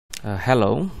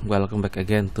Hello, welcome back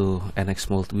again to NX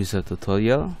Mold Wizard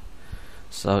tutorial.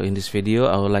 So in this video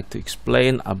I would like to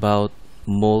explain about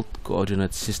mold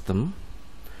coordinate system.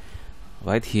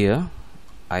 Right here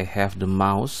I have the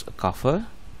mouse cover.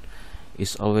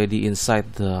 It's already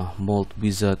inside the mold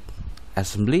wizard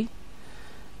assembly,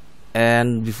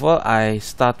 and before I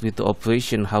start with the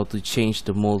operation how to change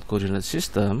the mold coordinate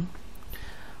system,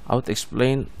 I would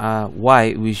explain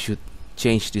why we should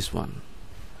change this one.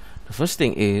 The first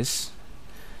thing is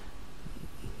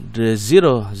the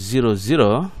 0, 0,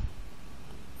 0,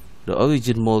 the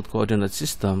origin mold coordinate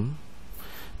system,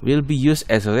 will be used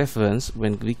as a reference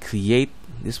when we create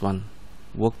this one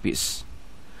workpiece.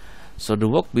 So the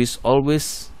workpiece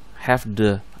always have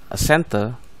the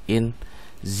center in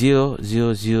 0,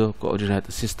 0, 0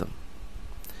 coordinate system.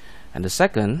 And the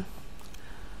second,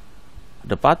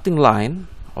 the parting line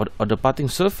or the parting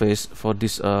surface for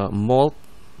this mold,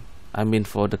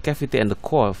 for the cavity and the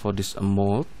core for this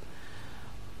mold,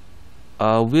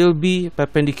 will be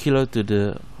perpendicular to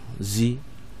the Z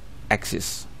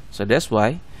axis. So that's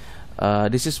why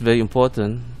this is very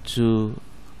important to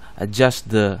adjust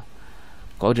the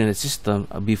coordinate system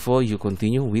before you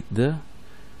continue with the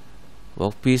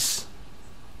workpiece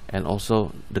and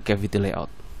also the cavity layout.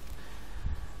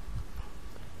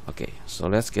 Okay, so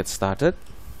let's get started.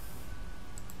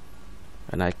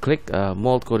 And I click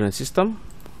mold coordinate system.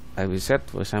 I will set,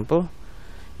 for example,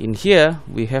 in here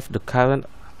we have the current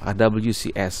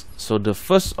WCS. So the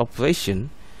first operation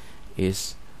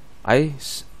is I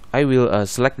will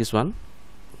select this one,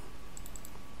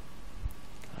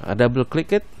 double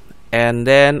click it, and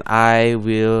then I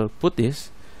will put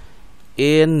this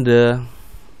in the,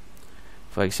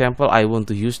 for example, I want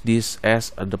to use this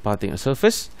as the parting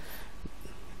surface,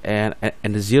 and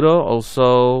the 0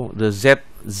 also, the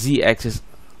Z axis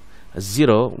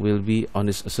 0 will be on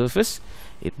this surface.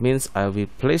 It means I will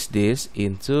place this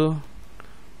into,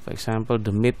 for example,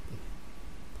 the mid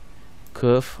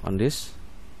curve on this.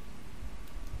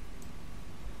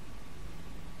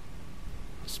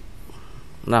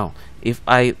 Now if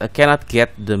I cannot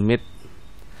get the mid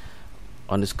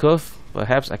on this curve,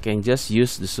 perhaps I can just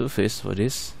use the surface for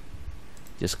this.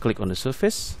 Just click on the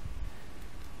surface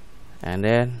and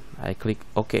then I click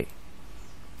OK.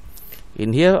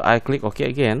 In here I click OK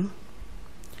again.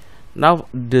 Now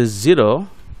the 0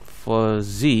 for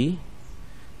Z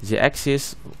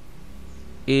axis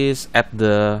is at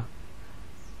the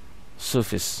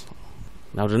surface.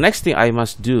 Now the next thing I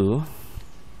must do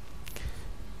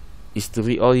is to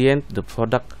reorient the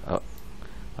product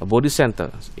body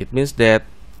center. It means that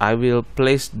I will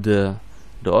place the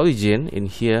origin in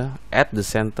here at the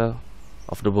center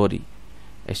of the body.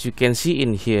 As you can see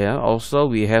in here, also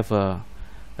we have a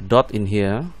dot in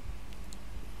here.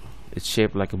 It's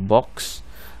shaped like a box.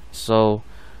 So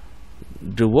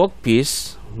the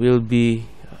workpiece will be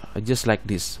just like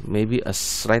this, maybe a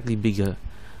slightly bigger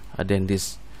than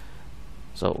this.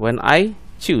 So when I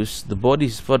choose the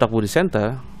product body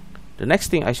center, the next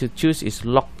thing I should choose is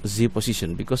lock Z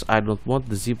position, because I don't want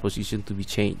the Z position to be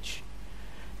changed.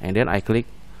 And then I click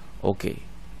OK.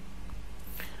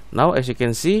 Now as you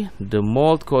can see, the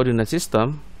mold coordinate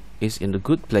system is in the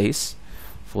good place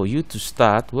for you to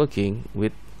start working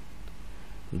with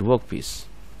the workpiece.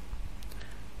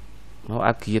 Now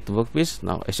I create the workpiece.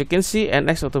 Now as you can see,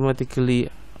 NX automatically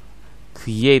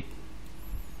create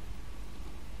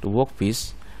the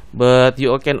workpiece, but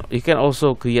you can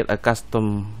also create a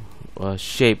custom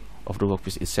shape of the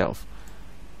workpiece itself.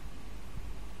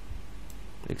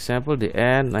 Example, the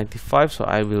N95, so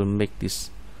I will make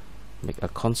a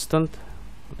constant,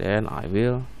 then I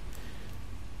will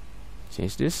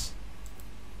change this.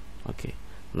 Okay,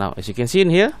 now as you can see in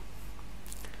here,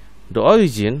 the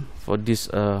origin for this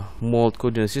mold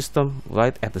coordinate system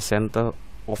right at the center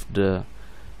of the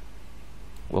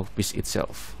workpiece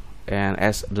itself, and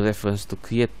as the reference to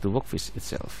create the workpiece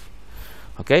itself.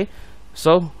 Okay,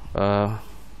 so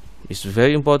it's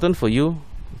very important for you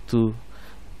to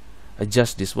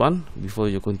adjust this one before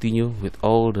you continue with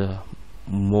all the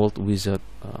mold wizard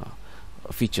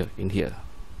feature in here.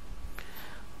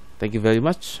 Thank you very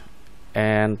much,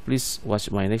 and please watch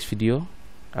my next video.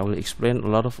 I will explain a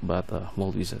lot about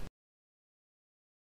mold wizard.